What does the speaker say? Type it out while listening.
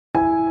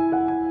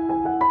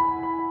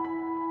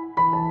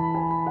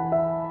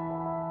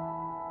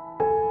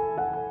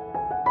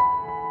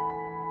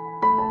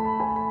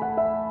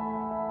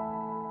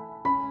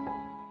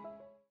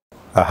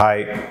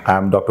Hi,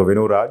 I'm Dr.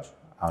 Vinu Raj,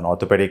 an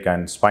orthopedic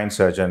and spine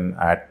surgeon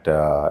at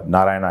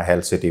Narayana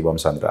Health City,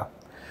 Bomsandra.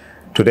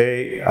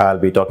 Today, I'll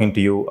be talking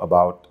to you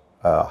about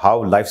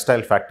how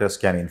lifestyle factors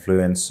can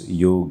influence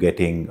you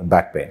getting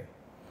back pain.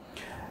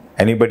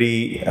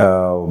 Anybody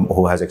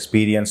who has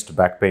experienced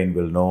back pain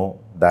will know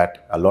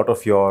that a lot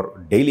of your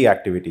daily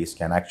activities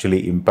can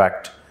actually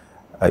impact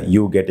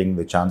you getting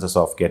the chances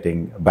of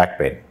getting back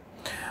pain.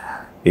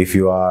 If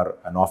you are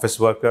an office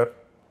worker,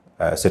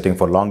 sitting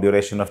for long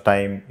duration of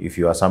time, if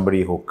you are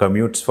somebody who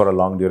commutes for a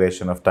long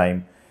duration of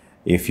time,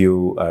 if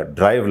you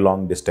drive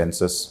long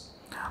distances,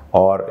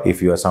 or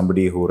if you are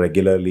somebody who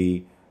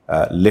regularly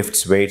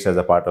lifts weights as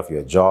a part of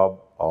your job,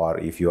 or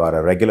if you are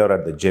a regular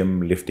at the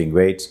gym lifting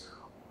weights,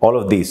 all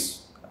of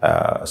these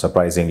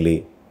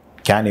surprisingly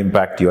can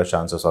impact your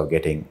chances of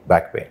getting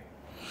back pain.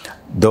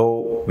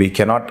 Though we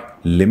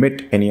cannot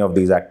limit any of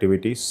these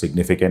activities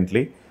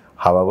significantly,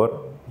 however,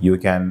 you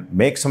can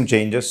make some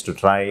changes to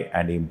try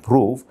and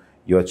improve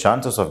your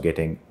chances of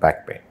getting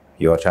back pain.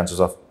 Your chances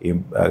of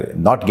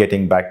not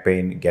getting back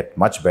pain get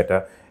much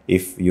better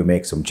if you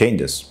make some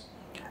changes.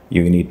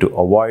 You need to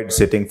avoid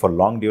sitting for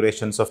long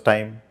durations of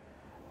time.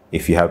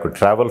 If you have to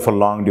travel for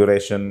long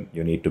duration,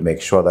 you need to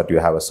make sure that you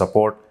have a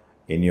support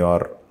in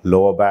your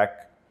lower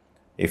back.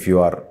 If you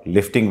are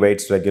lifting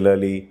weights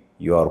regularly,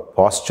 your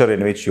posture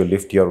in which you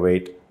lift your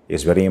weight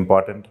is very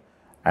important.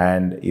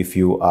 And if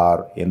you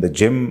are in the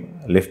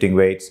gym lifting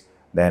weights,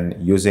 then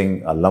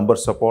using a lumbar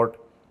support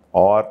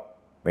or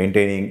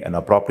maintaining an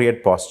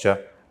appropriate posture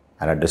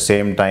and at the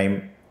same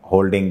time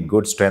holding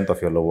good strength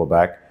of your lower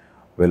back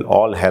will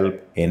all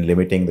help in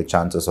limiting the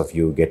chances of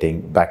you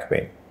getting back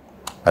pain.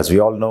 As we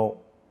all know,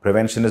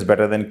 prevention is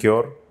better than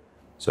cure.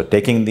 So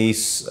making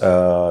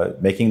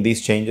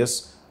these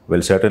changes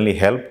will certainly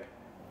help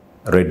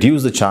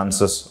reduce the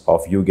chances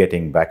of you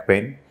getting back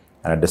pain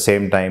and at the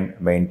same time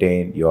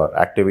maintain your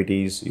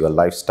activities, your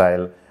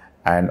lifestyle,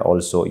 and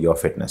also your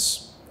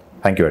fitness.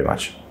 Thank you very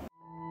much.